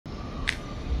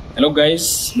Hello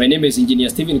guys, my name is Engineer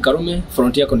Steven Karume,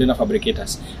 Frontier Container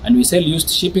Fabricators, and we sell used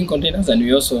shipping containers and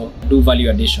we also do value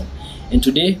addition. And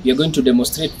today we are going to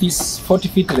demonstrate these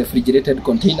 40-feet refrigerated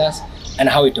containers and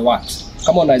how it works.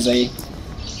 Come on as I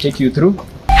take you through.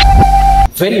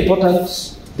 Very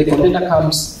important, the container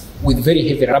comes with very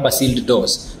heavy rubber sealed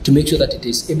doors to make sure that it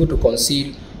is able to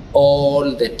conceal all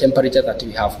the temperature that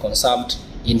we have conserved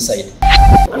inside.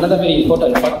 Another very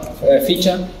important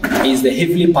feature is the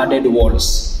heavily padded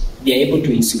walls. They are able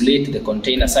to insulate the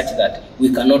container such that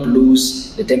we cannot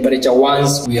lose the temperature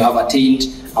once we have attained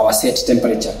our set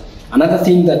temperature. Another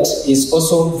thing that is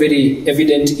also very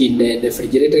evident in the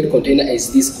refrigerated container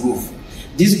is this groove.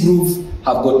 This groove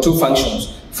have got two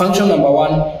functions. Function number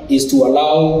one is to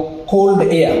allow cold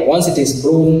air, once it is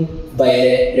blown by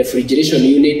a refrigeration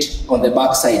unit on the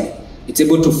back side. It's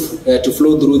able to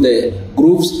flow through the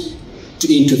grooves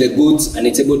into the goods, and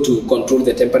it's able to control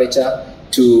the temperature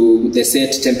to the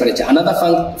set temperature.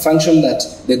 Another function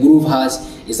that the groove has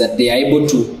is that they are able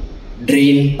to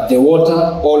drain the water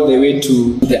all the way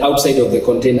to the outside of the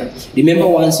container. Remember,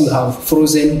 once you have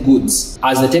frozen goods,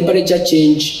 as the temperature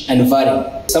change and vary,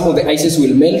 some of the ices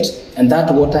will melt, and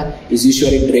that water is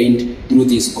usually drained through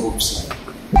these grooves.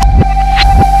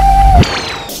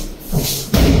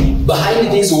 Behind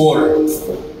this wall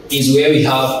is where we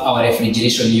have our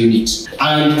refrigeration unit.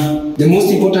 And the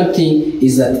most important thing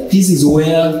is that this is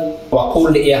where our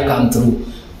cold air comes through.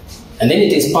 And then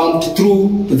it is pumped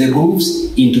through to the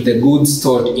grooves into the goods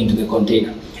stored into the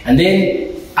container. And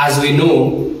then, as we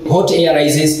know, hot air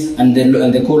rises and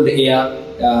the cold air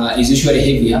is usually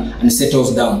heavier and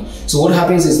settles down. So what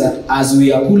happens is that as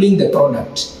we are cooling the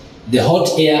product, the hot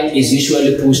air is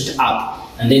usually pushed up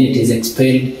and then it is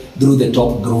expelled through the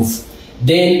top groove.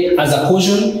 Then, as a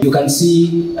caution, you can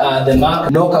see the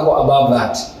mark no cargo above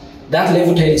that. That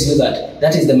level tells you that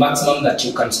that is the maximum that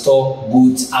you can store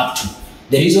goods up to.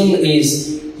 The reason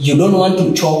is you don't want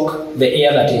to choke the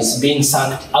air that is being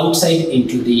sucked outside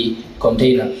into the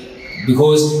container,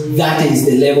 because that is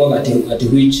the level at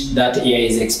which that air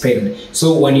is expelled.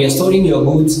 So when you're storing your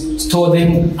goods, store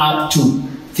them up to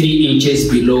 3 inches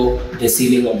below the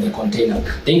ceiling of the container.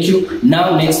 Thank you.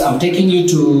 Now next, I'm taking you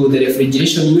to the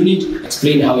refrigeration unit,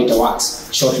 explain how it works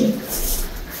shortly.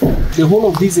 The whole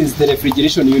of this is the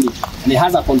refrigeration unit, and it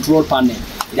has a control panel.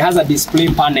 It has a display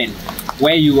panel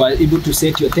where you are able to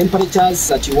set your temperatures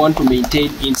that you want to maintain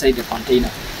inside the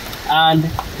container. And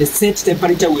the set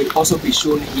temperature will also be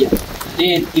shown here.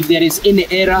 Then if there is any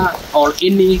error or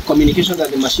any communication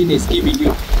that the machine is giving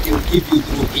you, it will give you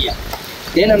through here.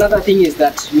 Then another thing is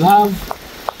that you have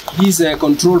this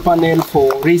control panel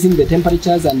for raising the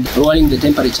temperatures and lowering the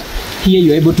temperature. Here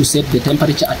you're able to set the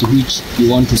temperature at which you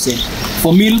want to set.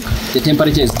 For milk, the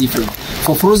temperature is different.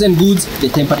 For frozen goods, the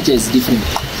temperature is different.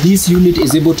 This unit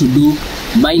is able to do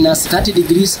minus 30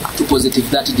 degrees to positive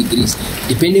 30 degrees.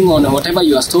 Depending on whatever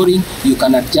you are storing, you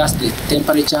can adjust the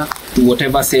temperature to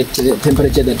whatever set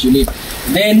temperature that you need.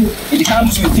 Then it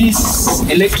comes with this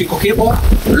electrical cable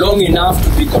long enough to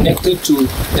be connected to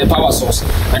the power source.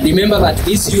 And remember that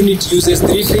this unit uses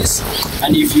 3-phase,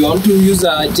 and if you want to use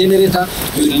a generator,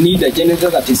 you will need a generator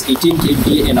that is 18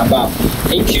 kVA and above.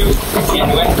 Thank you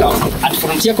and welcome. At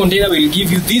Frontier Container, we will give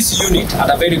you this unit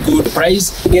at a very good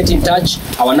price. Get in touch.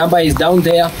 Our number is down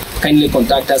there. Kindly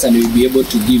contact us and we'll be able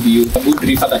to give you a good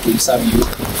reefer that will serve you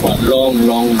for a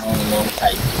long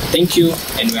time. Thank you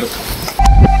and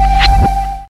welcome.